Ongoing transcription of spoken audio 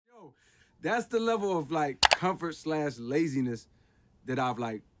That's the level of like comfort / laziness that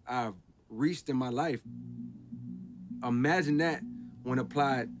I've reached in my life. Imagine that when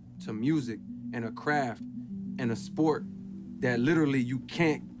applied to music and a craft and a sport that literally you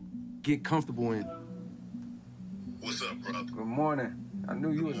can't get comfortable in. What's up, bro? Good morning. I knew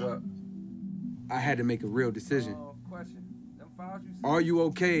you was up. I had to make a real decision. Are you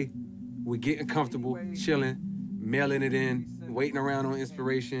okay with getting comfortable, chilling, mailing it in, waiting around on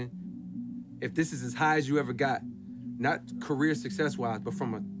inspiration? If this is as high as you ever got, not career success-wise, but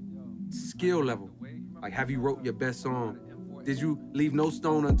from a skill level, like have you wrote your best song? Did you leave no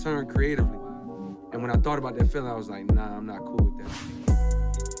stone unturned creatively? And when I thought about that feeling, I was like, nah, I'm not cool with that.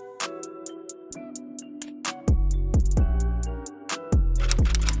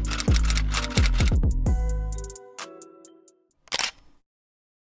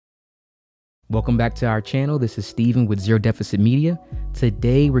 Welcome back to our channel. This is Steven with Zero Deficit Media.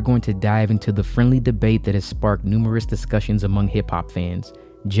 Today, we're going to dive into the friendly debate that has sparked numerous discussions among hip-hop fans.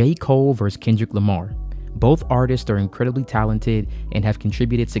 J. Cole versus Kendrick Lamar. Both artists are incredibly talented and have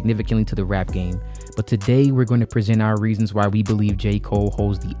contributed significantly to the rap game. But today, we're going to present our reasons why we believe J. Cole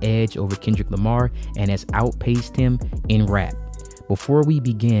holds the edge over Kendrick Lamar and has outpaced him in rap. Before we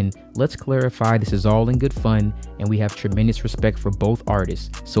begin, let's clarify this is all in good fun and we have tremendous respect for both artists,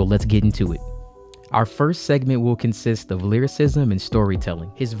 so let's get into it. Our first segment will consist of lyricism and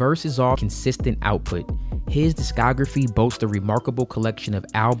storytelling. His verse is all consistent output. His discography boasts a remarkable collection of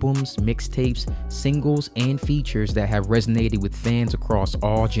albums, mixtapes, singles, and features that have resonated with fans across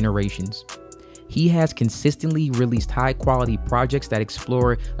all generations. He has consistently released high-quality projects that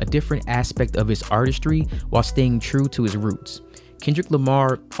explore a different aspect of his artistry while staying true to his roots. Kendrick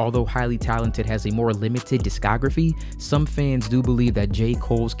Lamar, although highly talented, has a more limited discography. Some fans do believe that J.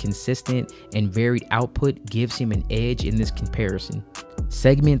 Cole's consistent and varied output gives him an edge in this comparison.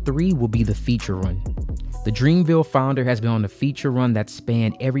 Segment 3 will be the feature run. The Dreamville founder has been on a feature run that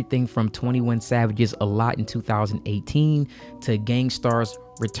spanned everything from 21 Savage's A Lot in 2018 to Gang Starr's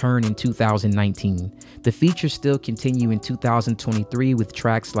return in 2019. The features still continue in 2023 with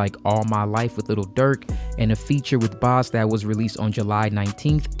tracks like All My Life with Lil Durk and a feature with Boss that was released on July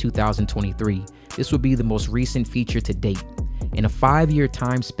 19th, 2023. This will be the most recent feature to date. In a 5-year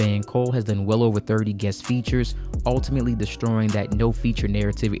time span, Cole has done well over 30 guest features, ultimately destroying that no feature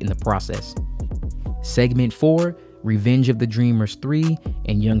narrative in the process. Segment 4, Revenge of the Dreamers 3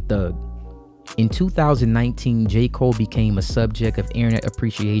 and Young Thug. In 2019, J. Cole became a subject of internet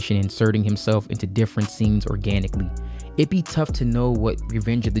appreciation, inserting himself into different scenes organically. It'd be tough to know what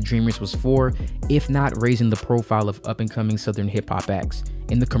Revenge of the Dreamers was for, if not raising the profile of up-and-coming southern hip-hop acts,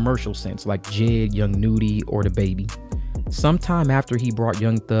 in the commercial sense, like Jid, Young Nudy, or DaBaby. Sometime after he brought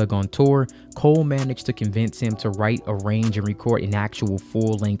Young Thug on tour, Cole managed to convince him to write, arrange, and record an actual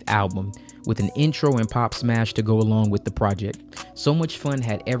full-length album, with an intro and pop smash to go along with the project. So Much Fun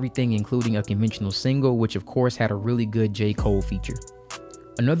had everything, including a conventional single, which of course had a really good J. Cole feature.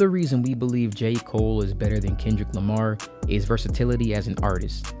 Another reason we believe J. Cole is better than Kendrick Lamar is versatility as an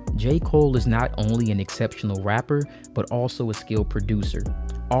artist. J. Cole is not only an exceptional rapper, but also a skilled producer,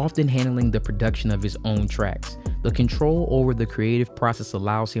 often handling the production of his own tracks. The control over the creative process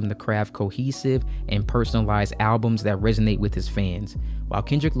allows him to craft cohesive and personalized albums that resonate with his fans. While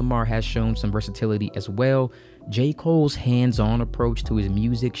Kendrick Lamar has shown some versatility as well, J. Cole's hands-on approach to his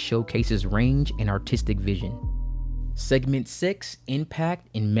music showcases range and artistic vision. Segment 6, Impact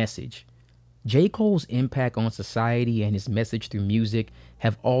and Message. J. Cole's impact on society and his message through music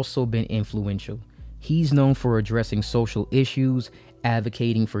have also been influential. He's known for addressing social issues,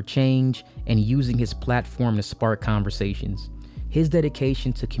 advocating for change, and using his platform to spark conversations. His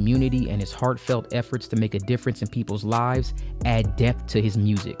dedication to community and his heartfelt efforts to make a difference in people's lives add depth to his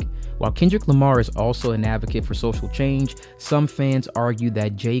music. While Kendrick Lamar is also an advocate for social change, some fans argue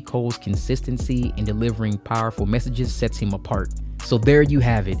that J. Cole's consistency in delivering powerful messages sets him apart. So there you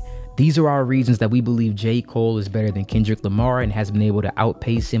have it. These are our reasons that we believe J. Cole is better than Kendrick Lamar and has been able to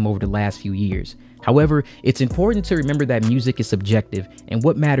outpace him over the last few years. However, it's important to remember that music is subjective, and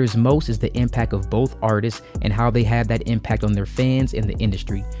what matters most is the impact of both artists and how they have that impact on their fans and the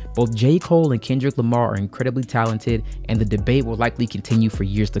industry. Both J. Cole and Kendrick Lamar are incredibly talented, and the debate will likely continue for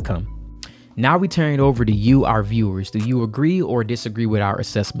years to come. Now we turn it over to you, our viewers. Do you agree or disagree with our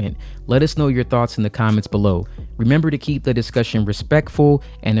assessment? Let us know your thoughts in the comments below. Remember to keep the discussion respectful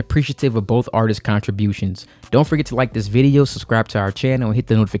and appreciative of both artists' contributions. Don't forget to like this video, subscribe to our channel, and hit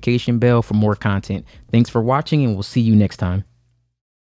the notification bell for more content. Thanks for watching, and we'll see you next time.